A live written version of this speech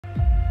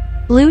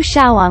Liu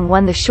Shaoang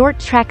won the short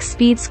track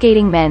speed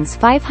skating men's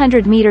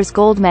 500 meters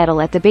gold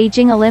medal at the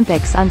Beijing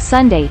Olympics on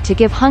Sunday to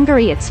give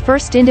Hungary its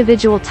first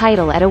individual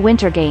title at a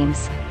Winter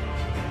Games.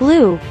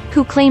 Liu,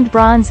 who claimed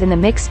bronze in the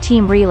mixed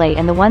team relay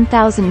and the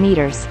 1,000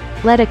 meters,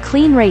 led a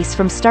clean race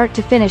from start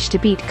to finish to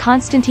beat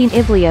Konstantin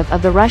Ivleyev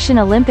of the Russian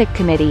Olympic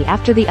Committee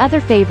after the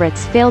other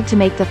favorites failed to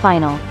make the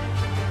final.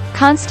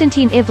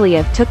 Konstantin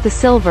Ivleyev took the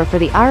silver for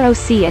the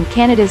ROC and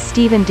Canada's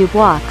Stephen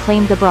Dubois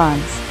claimed the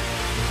bronze.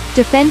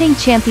 Defending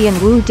champion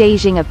Wu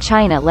Dejing of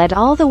China led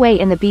all the way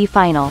in the B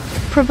final,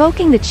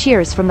 provoking the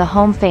cheers from the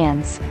home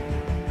fans.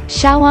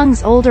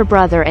 Shaoang's older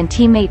brother and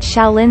teammate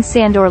Shaolin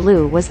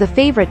Liu was the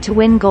favorite to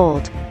win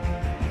gold.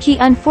 He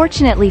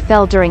unfortunately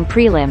fell during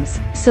prelims,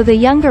 so the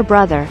younger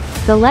brother,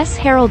 the less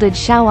heralded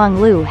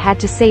SHAOANG Liu, had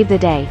to save the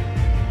day.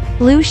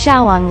 Liu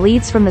Shaoang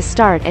leads from the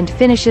start and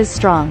finishes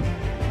strong.